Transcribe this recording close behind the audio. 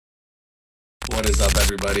What is up,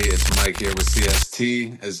 everybody? It's Mike here with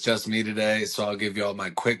CST. It's just me today, so I'll give you all my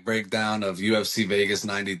quick breakdown of UFC Vegas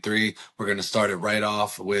 93. We're going to start it right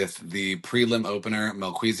off with the prelim opener,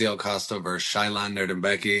 Melquizael Costa versus Shailan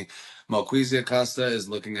Nuerdanbieke. Melquizael Costa is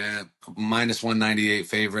looking at minus 198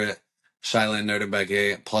 favorite. Shailan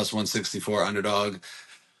Nuerdanbieke plus 164 underdog.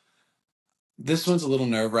 This one's a little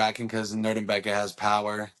nerve-wracking because Nuerdanbieke has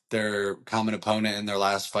power. Their common opponent in their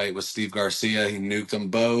last fight was Steve Garcia. He nuked them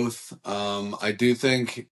both. I do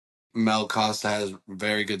think Mel Costa has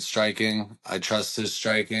very good striking. I trust his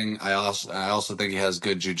striking. I also think he has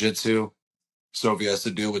good jiu-jitsu. So if he has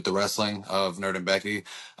to deal with the wrestling of Nuerdanbieke,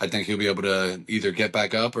 I think he'll be able to either get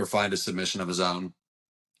back up or find a submission of his own.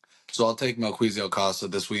 So I'll take Melquizael Costa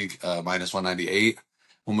this week, minus 198.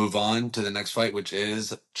 We'll move on to the next fight, which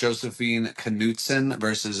is Josephine Knudsen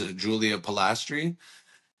versus Julia Pilastri.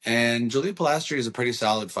 And Julia Pilastri is a pretty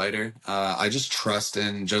solid fighter. I just trust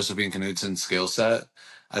in Josephine Knudsen's skill set.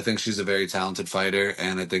 I think she's a very talented fighter,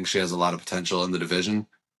 and I think she has a lot of potential in the division.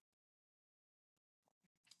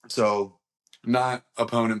 So, not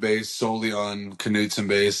opponent based, solely on Knudsen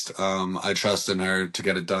based. I trust in her to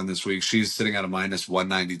get it done this week. She's sitting at a minus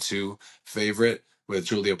 192 favorite, with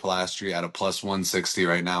Julia Pilastri at a plus 160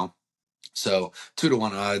 right now. So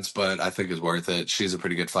 2-1 odds, but I think it's worth it. She's a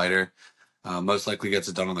pretty good fighter. Most likely gets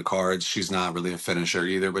it done on the cards. She's not really a finisher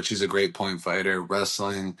either, but she's a great point fighter.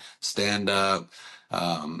 Wrestling, stand up.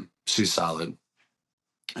 She's solid.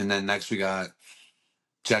 And then next we got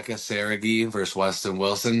Jekka Saragi versus Weston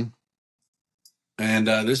Wilson. And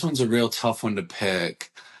this one's a real tough one to pick.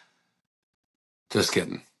 Just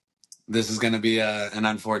kidding. This is going to be an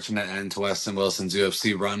unfortunate end to Weston Wilson's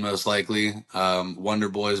UFC run, most likely. Wonder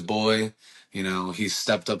Boy's boy. You know, he's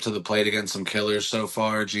stepped up to the plate against some killers so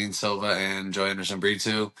far, Gene Silva and Joe Anderson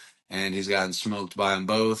Brito, and he's gotten smoked by them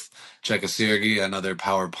both. Jekka Saragi, another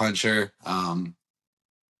power puncher.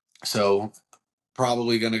 So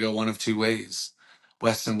probably going to go one of two ways.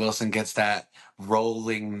 Weston Wilson gets that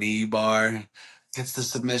rolling knee bar, gets the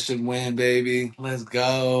submission win, baby. Let's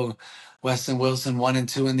go. Weston Wilson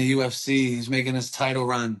 1-2 in the UFC. He's making his title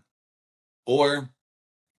run. Or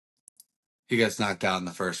he gets knocked out in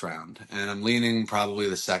the first round. And I'm leaning probably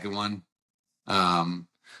the second one. Jekka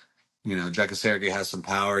Saragi has some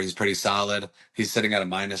power. He's pretty solid. He's sitting at a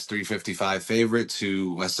minus 355 favorite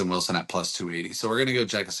to Weston Wilson at plus 280. So we're going to go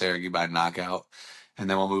Jekka Saragi by knockout. And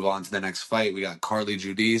then we'll move on to the next fight. We got Carly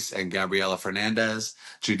Judice and Gabriela Fernandez.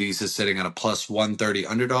 Judice is sitting at a plus 130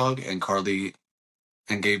 underdog, and Carly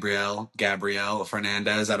and Gabrielle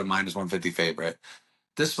Fernandez at a minus 150 favorite.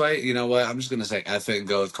 This fight, you know what? I'm just gonna say F it and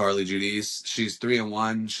go with Carly Judice. She's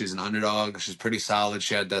 3-1. She's an underdog. She's pretty solid.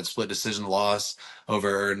 She had that split decision loss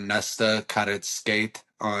over Ernesta Karatskate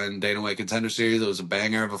on Dana White Contender Series. It was a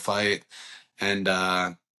banger of a fight, and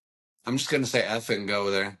I'm just gonna say F it and go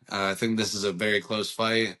with her. I think this is a very close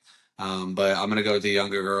fight, but I'm gonna go with the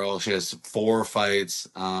younger girl. She has 4 fights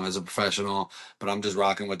as a professional, but I'm just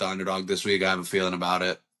rocking with the underdog this week. I have a feeling about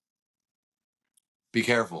it. Be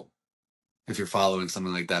careful if you're following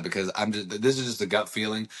something like that, because this is just a gut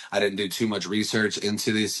feeling. I didn't do too much research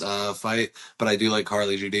into this fight, but I do like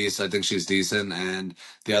Carly Judice. I think she's decent, and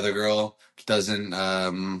the other girl doesn't I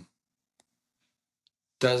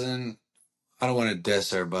don't want to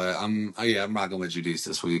diss her, but I'm rocking with Judice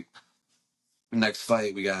this week. Next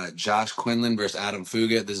fight, we got Josh Quinlan versus Adam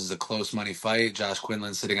Fugit. This is a close money fight. Josh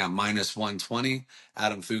Quinlan sitting at minus 120,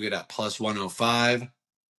 Adam Fugit at plus 105.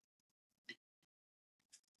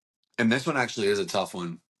 And this one actually is a tough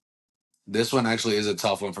one. This one actually is a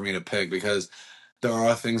tough one for me to pick because there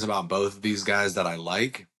are things about both of these guys that I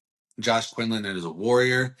like. Josh Quinlan is a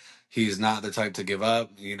warrior. He's not the type to give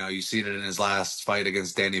up. You know, you see it in his last fight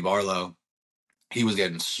against Danny Barlow. He was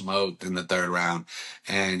getting smoked in the 3rd round,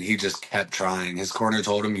 and he just kept trying. His corner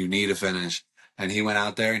told him, "You need to finish," and he went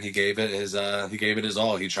out there and he gave it his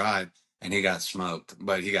all. He tried, and he got smoked,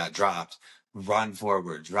 but he got dropped. Run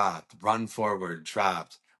forward, dropped. Run forward,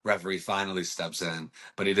 dropped. Referee finally steps in,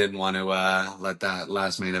 but he didn't want to let that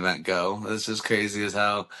last main event go. It's just crazy as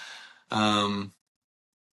hell.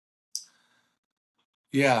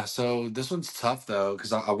 Yeah, so this one's tough though,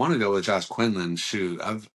 because I want to go with Josh Quinlan. Shoot,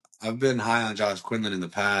 I've been high on Josh Quinlan in the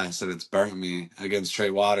past, and it's burnt me against Trey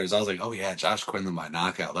Waters. I was like, oh yeah, Josh Quinlan by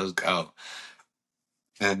knockout, let's go.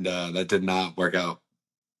 And that did not work out.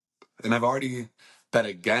 And I've already bet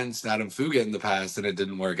against Adam Fugit in the past, and it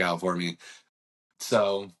didn't work out for me.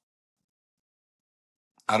 So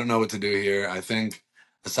I don't know what to do here. I think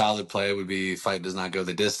a solid play would be fight does not go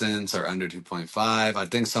the distance or under 2.5. I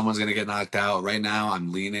think someone's going to get knocked out. Right now,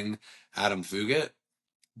 I'm leaning Adam Fugit.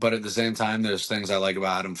 But at the same time, there's things I like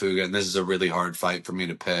about Adam Fuga, and this is a really hard fight for me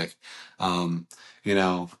to pick. Um, you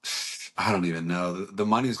know, I don't even know. The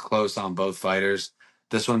money's close on both fighters.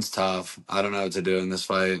 This one's tough. I don't know what to do in this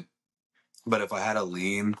fight. But if I had a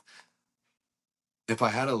lean,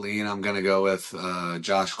 I'm gonna go with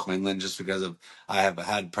Josh Quinlan just because of I have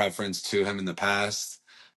had preference to him in the past.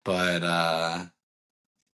 But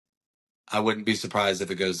I wouldn't be surprised if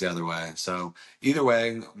it goes the other way. So either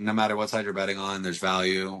way, no matter what side you're betting on, there's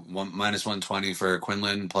value. Minus 120 for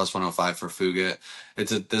Quinlan, plus 105 for Fugit.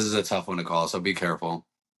 This is a tough one to call, so be careful.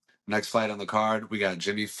 Next fight on the card, we got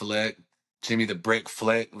Jimmy the Brick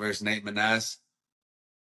Flick versus Nate Maness.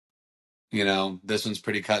 This one's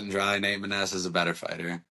pretty cut and dry. Nate Maness is a better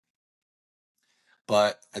fighter.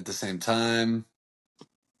 But at the same time,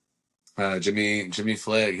 Jimmy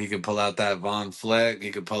Flick, he could pull out that Von Flick,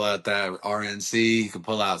 he could pull out that RNC, he could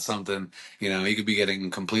pull out something, he could be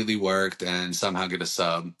getting completely worked and somehow get a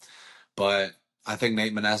sub. But I think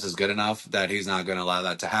Nate Maness is good enough that he's not going to allow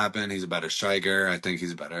that to happen. He's a better striker. I think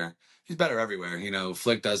he's better everywhere.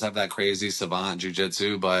 Flick does have that crazy savant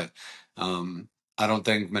jujitsu, but I don't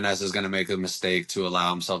think Maness is going to make a mistake to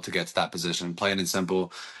allow himself to get to that position. Plain and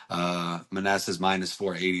simple, Maness is minus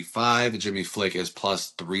 485. Jimmy Flick is plus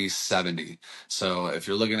 370. So if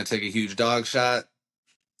you're looking to take a huge dog shot,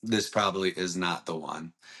 this probably is not the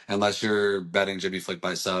one. Unless you're betting Jimmy Flick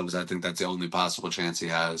by subs, I think that's the only possible chance he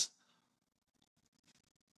has.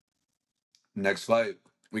 Next fight,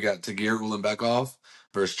 we got Tagir Ulanbekov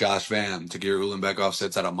versus Josh Van. Tagir Ulanbekov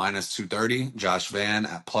sits at a minus 230. Josh Van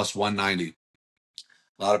at plus 190.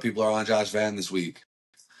 A lot of people are on Josh Van this week.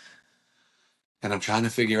 And I'm trying to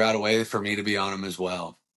figure out a way for me to be on him as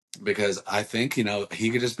well. Because I think, he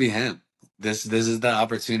could just be him. This is the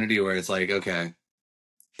opportunity where it's like, okay,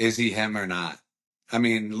 is he him or not? I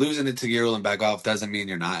mean, losing to Tagir Ulanbekov doesn't mean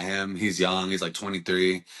you're not him. He's young. He's like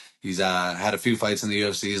 23. He's had a few fights in the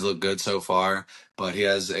UFC. He's looked good so far, but he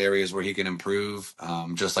has areas where he can improve,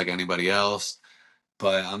 just like anybody else.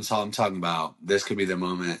 But I'm talking about this could be the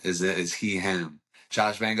moment. Is he him?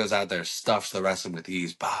 Josh Van goes out there, stuffs the wrestling with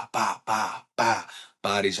ease. Ba, ba, ba, ba.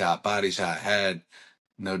 Body shot, head.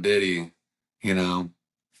 No diddy. You know,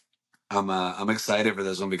 I'm excited for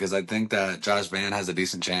this one because I think that Josh Van has a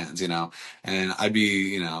decent chance, and I'd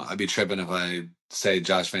be tripping if I say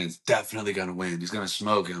Josh Van's definitely gonna win. He's gonna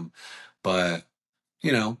smoke him, but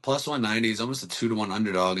plus 190 is almost a 2-1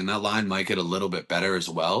 underdog, and that line might get a little bit better as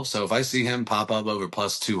well. So if I see him pop up over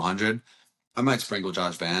plus 200, I might sprinkle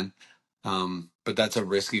Josh Van. But that's a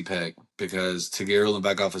risky pick because Tagir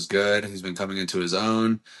Ulanbekov is good. He's been coming into his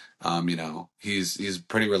own. He's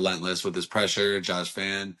pretty relentless with his pressure. Josh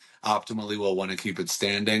Van optimally will want to keep it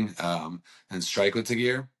standing and strike with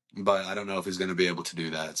Tagir, but I don't know if he's going to be able to do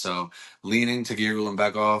that. So leaning Tagir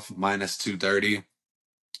Ulanbekov minus 230.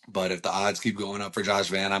 But if the odds keep going up for Josh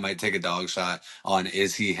Van, I might take a dog shot on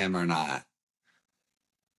is he him or not.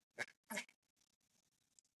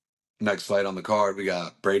 Next fight on the card, we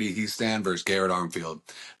got Brady Heastan versus Garrett Armfield.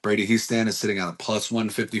 Brady Heastan is sitting at a plus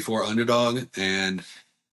 154 underdog, and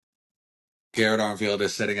Garrett Armfield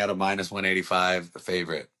is sitting at a minus 185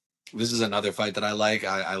 favorite. This is another fight that I like.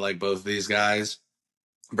 I like both of these guys.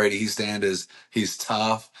 Brady he's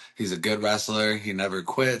tough. He's a good wrestler. He never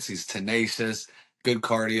quits. He's tenacious, good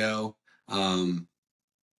cardio. And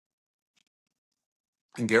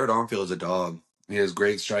Garrett Armfield is a dog. He has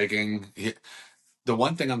great striking. The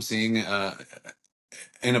one thing I'm seeing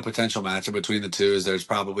in a potential matchup between the two is there's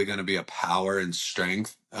probably going to be a power and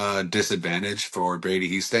strength disadvantage for Brady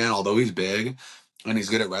Heastan. Although he's big and he's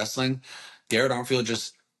good at wrestling, Garrett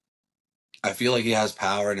Armfield I feel like he has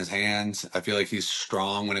power in his hands. I feel like he's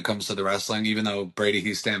strong when it comes to the wrestling, even though Brady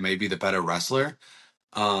Heastan may be the better wrestler.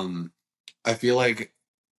 I feel like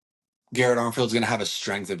Garrett Armfield's going to have a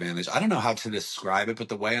strength advantage. I don't know how to describe it, but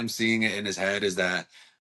the way I'm seeing it in his head is that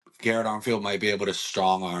Garrett Armfield might be able to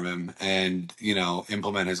strong arm him and,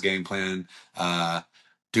 implement his game plan,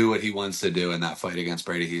 do what he wants to do in that fight against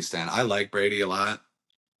Brady Heastan. I like Brady a lot,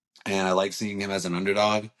 and I like seeing him as an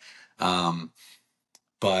underdog.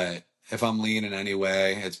 But if I'm leaning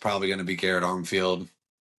anyway, it's probably going to be Garrett Armfield.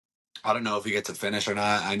 I don't know if he gets a finish or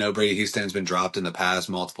not. I know Brady Heastan's been dropped in the past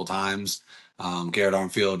multiple times. Garrett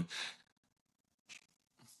Armfield,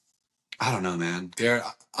 I don't know, man.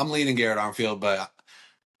 I'm leaning Garrett Armfield, but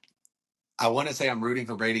I want to say I'm rooting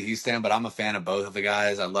for Brady Heastan, but I'm a fan of both of the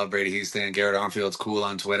guys. I love Brady Heastan. Garrett Armfield's cool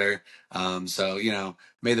on Twitter. So,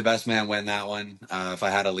 may the best man win that one. If I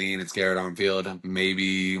had a lean, it's Garrett Armfield,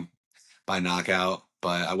 maybe by knockout,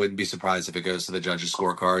 but I wouldn't be surprised if it goes to the judges'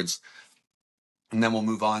 scorecards. And then we'll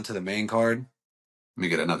move on to the main card. Let me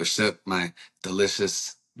get another sip, my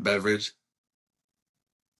delicious beverage.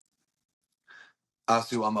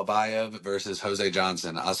 Asu Amabayev versus Jose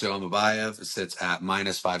Johnson. Asu Amabayev sits at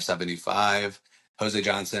minus 575. Jose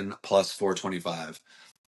Johnson plus 425.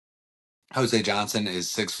 Jose Johnson is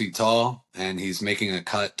 6 feet tall, and he's making a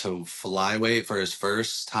cut to flyweight for his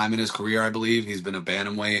first time in his career, I believe. He's been a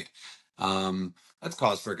bantamweight. That's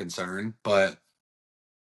cause for concern, but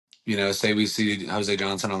say we see Jose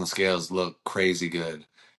Johnson on the scales look crazy good.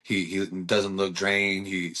 He doesn't look drained.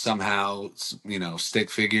 He somehow, stick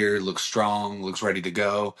figure, looks strong, looks ready to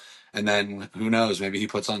go. And then who knows? Maybe he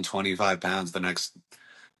puts on 25 pounds the next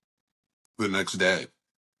day.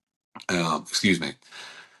 Excuse me.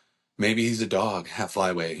 Maybe he's a dog at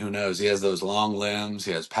flyweight. Who knows? He has those long limbs.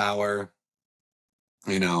 He has power.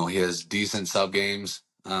 He has decent sub games.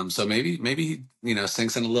 So maybe he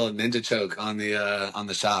sinks in a little ninja choke on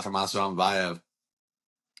the shot from Asu Amabayev.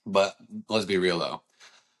 But let's be real though.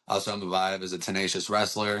 Asu Amabayev is a tenacious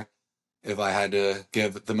wrestler. If I had to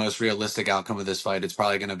give the most realistic outcome of this fight, it's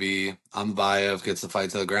probably going to be Amabayev gets the fight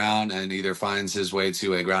to the ground and either finds his way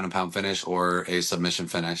to a ground and pound finish or a submission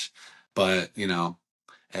finish. But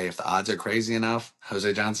hey, if the odds are crazy enough,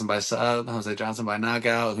 Jose Johnson by sub, Jose Johnson by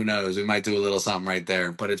knockout, who knows? We might do a little something right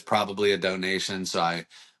there, but it's probably a donation, so I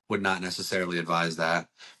would not necessarily advise that.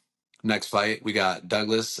 Next fight, we got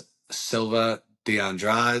Douglas Silva de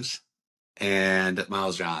Andrade and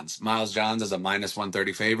Miles Johns. Miles Johns is a minus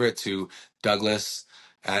 130 favorite to Douglas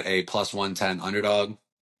at a plus 110 underdog.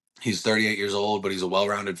 He's 38 years old, but he's a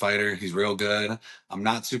well-rounded fighter. He's real good. I'm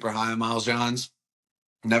not super high on Miles Johns.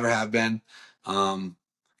 Never have been.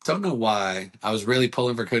 Don't know why. I was really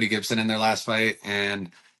pulling for Cody Gibson in their last fight, and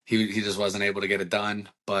he just wasn't able to get it done.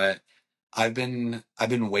 But I've been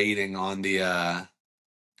waiting on the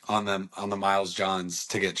Miles Johns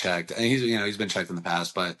to get checked, and he's been checked in the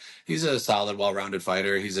past, but he's a solid, well-rounded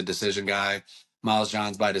fighter. He's a decision guy. Miles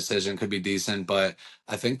Johns by decision could be decent, but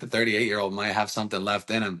I think the 38-year-old might have something left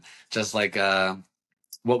in him. Just like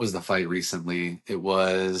what was the fight recently? It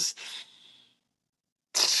was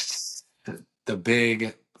the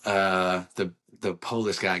big the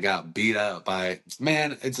Polish guy got beat up by,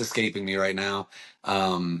 man, it's escaping me right now.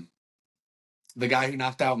 The guy who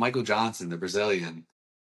knocked out Michael Johnson, the Brazilian,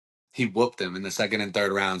 he whooped him in the second and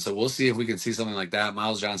third round. So we'll see if we can see something like that.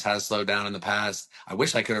 Miles Johns has slowed down in the past. I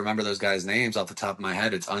wish I could remember those guys' names off the top of my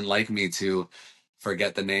head. It's unlike me to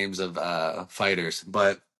forget the names of fighters,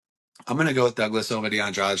 but I'm going to go with Douglas Silva de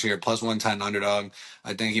Andrade here, plus 110 underdog.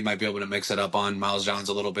 I think he might be able to mix it up on Miles Johns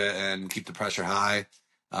a little bit and keep the pressure high.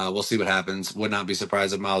 We'll see what happens. Would not be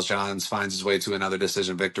surprised if Miles Johns finds his way to another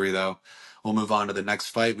decision victory, though. We'll move on to the next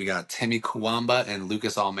fight. We got Timmy Kwamba and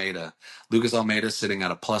Lucas Almeida. Lucas Almeida sitting at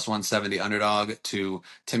a plus 170 underdog to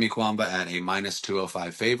Timmy Kwamba at a minus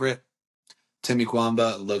 205 favorite. Timmy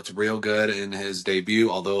Kwamba looked real good in his debut,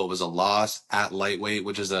 although it was a loss at lightweight,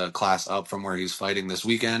 which is a class up from where he's fighting this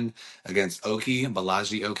weekend against Oki,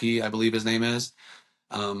 Balaji Oki, I believe his name is.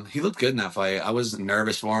 He looked good in that fight. I was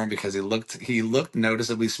nervous for him because he looked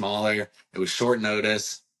noticeably smaller. It was short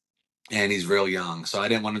notice, and he's real young, so I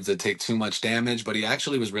didn't want him to take too much damage. But he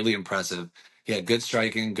actually was really impressive. He had good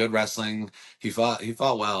striking, good wrestling. He fought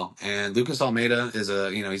well. And Lucas Almeida is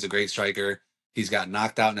he's a great striker. He's got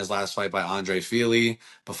knocked out in his last fight by Andre Fili.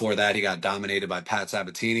 Before that, he got dominated by Pat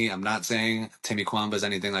Sabatini. I'm not saying Timmy Kwamba is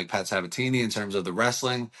anything like Pat Sabatini in terms of the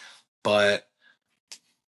wrestling, but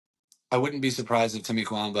I wouldn't be surprised if Timmy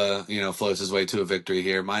Kwamba, floats his way to a victory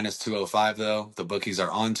here. Minus 205, though. The bookies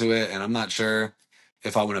are onto it, and I'm not sure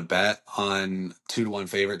if I want to bet on 2-1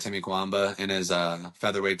 favorite Timmy Kwamba in his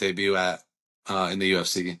featherweight debut in the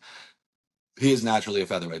UFC. He is naturally a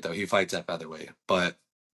featherweight, though. He fights at featherweight. But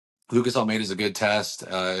Lucas Almeida is a good test.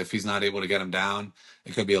 If he's not able to get him down,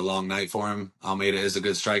 it could be a long night for him. Almeida is a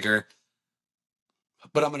good striker.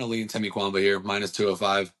 But I'm going to lean Timmy Kwamba here, minus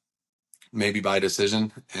 205. Maybe by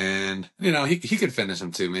decision. And, he could finish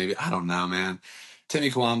him too, maybe. I don't know, man. Timmy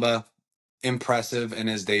Kwamba, impressive in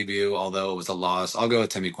his debut, although it was a loss. I'll go with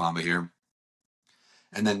Timmy Kwamba here.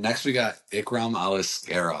 And then next we got Ikram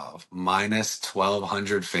Aliskerov, minus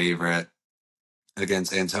 1,200 favorite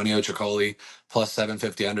against Antonio Tricoli, plus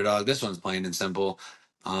 750 underdog. This one's plain and simple.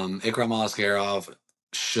 Ikram Aliskerov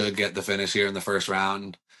should get the finish here in the first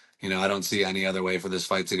round. I don't see any other way for this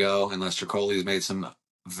fight to go unless Tricoli's made some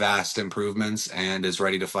vast improvements and is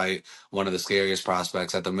ready to fight one of the scariest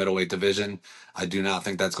prospects at the middleweight division. I do not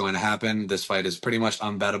think that's going to happen. This fight is pretty much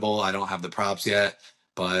unbettable. I don't have the props yet,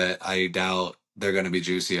 but I doubt they're going to be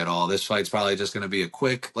juicy at all. This fight's probably just going to be a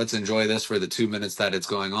quick, let's enjoy this for the 2 minutes that it's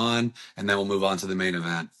going on, and then we'll move on to the main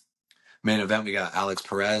event. Main event, we got Alex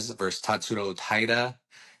Perez versus Tatsuro Taira.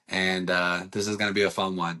 And this is going to be a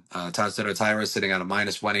fun one. Tatsuro Taira is sitting at a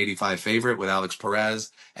minus 185 favorite with Alex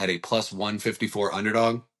Perez at a plus 154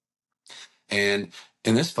 underdog. And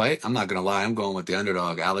in this fight, I'm not gonna lie, I'm going with the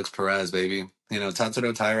underdog, Alex Perez, baby. You know,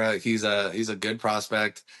 Tatsuro Taira, he's a good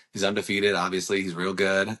prospect. He's undefeated, obviously. He's real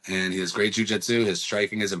good, and he has great jiu-jitsu. His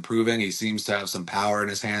striking is improving. He seems to have some power in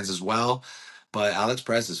his hands as well. But Alex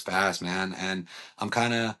Perez is fast, man, and I'm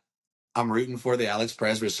kind of I'm rooting for the Alex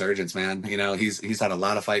Perez resurgence, man. You know, he's had a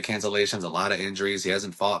lot of fight cancellations, a lot of injuries. He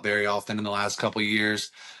hasn't fought very often in the last couple of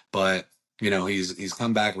years, but you know, he's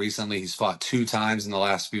come back recently. He's fought two times in the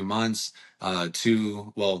last few months.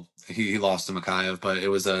 Well, he lost to Mikhaev, but it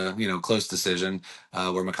was a close decision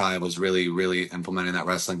where Mikhaev was really implementing that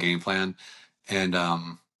wrestling game plan, and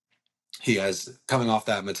he has coming off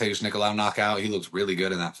that Mateusz Nicolau knockout. He looked really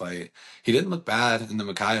good in that fight. He didn't look bad in the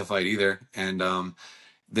Mikhaev fight either, and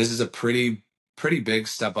this is a pretty big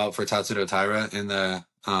step up for Tatsuro Taira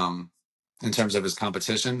in terms of his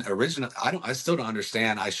competition. I still don't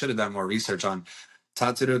understand. I should have done more research on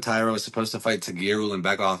Tatsuro Taira was supposed to fight Tagir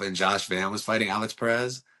Ulanbekov and Josh Van was fighting Alex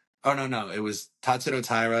Perez. Oh no, it was Tatsuro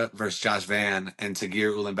Taira versus Josh Van and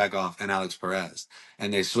Tagir Ulanbekov and Alex Perez.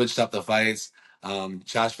 And they switched up the fights.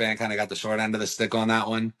 Josh Van kind of got the short end of the stick on that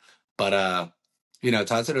one. But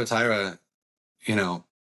Tatsuro Taira, you know,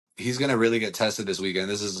 he's going to really get tested this weekend.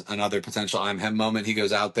 This is another potential I'm him moment. He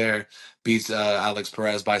goes out there, beats Alex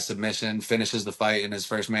Perez by submission, finishes the fight in his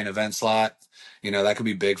first main event slot. You know, that could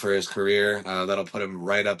be big for his career. That'll put him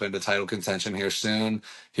right up into title contention here soon.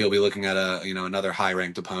 He'll be looking at another high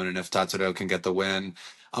ranked opponent if Tatsuro can get the win.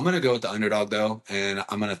 I'm going to go with the underdog though, and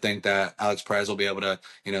I'm going to think that Alex Perez will be able to,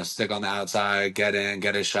 stick on the outside, get in,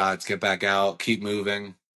 get his shots, get back out, keep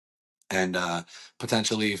moving, and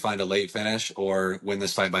potentially find a late finish or win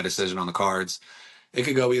this fight by decision on the cards. It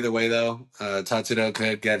could go either way, though. Tatsuro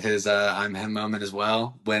could get his I'm him moment as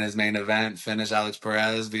well, win his main event, finish Alex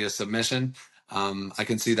Perez via submission. I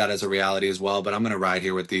can see that as a reality as well, but I'm going to ride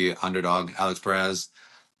here with the underdog, Alex Perez.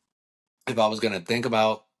 If I was going to think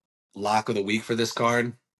about lock of the week for this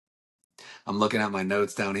card, I'm looking at my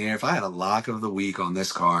notes down here. If I had a lock of the week on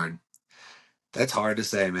this card, that's hard to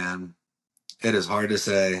say, man. It is hard to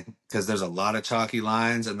say because there's a lot of chalky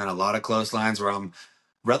lines and then a lot of close lines where I'm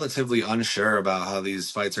relatively unsure about how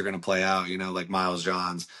these fights are going to play out. You know, like Miles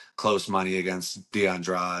Johns, close money against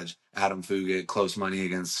Andrade, Adam Fugit, close money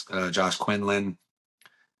against Josh Quinlan.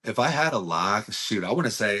 If I had a lock, shoot, I want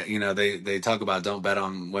to say, they talk about don't bet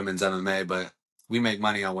on women's MMA, but we make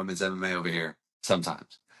money on women's MMA over here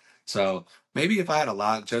sometimes. So maybe if I had a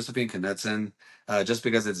lock, Josephine Knudsen, just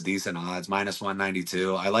because it's decent odds, minus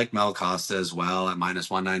 192. I like Mel Costa as well at minus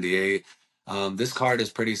 198. This card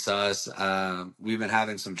is pretty sus. We've been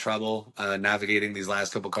having some trouble navigating these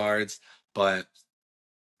last couple cards, but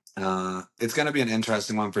it's going to be an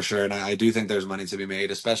interesting one for sure. And I do think there's money to be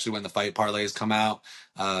made, especially when the fight parlays come out.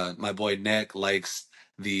 My boy Nick likes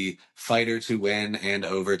the fighter to win and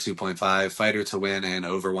over 2.5, fighter to win and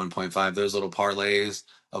over 1.5, those little parlays.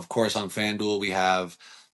 Of course, on FanDuel, we have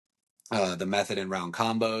the method in round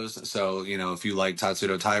combos. So, if you like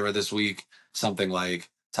Tatsuro Taira this week, something like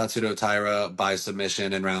Tatsuro Taira by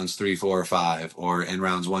submission in rounds 3, 4, or 5, or in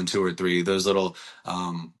rounds 1, 2, or 3, those little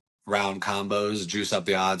round combos juice up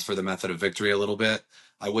the odds for the method of victory a little bit.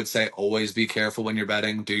 I would say always be careful when you're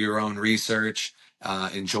betting. Do your own research.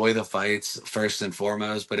 Enjoy the fights first and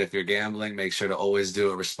foremost. But if you're gambling, make sure to always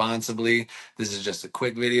do it responsibly. This is just a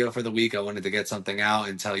quick video for the week. I wanted to get something out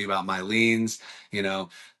and tell you about my leans.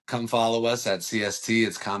 Come follow us at CST.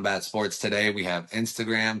 It's Combat Sports Today. We have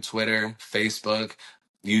Instagram, Twitter, Facebook,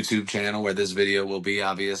 YouTube channel where this video will be,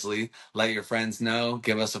 obviously. Let your friends know.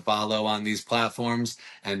 Give us a follow on these platforms,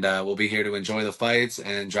 and we'll be here to enjoy the fights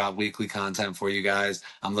and drop weekly content for you guys.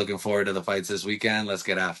 I'm looking forward to the fights this weekend. Let's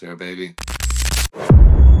get after it, baby.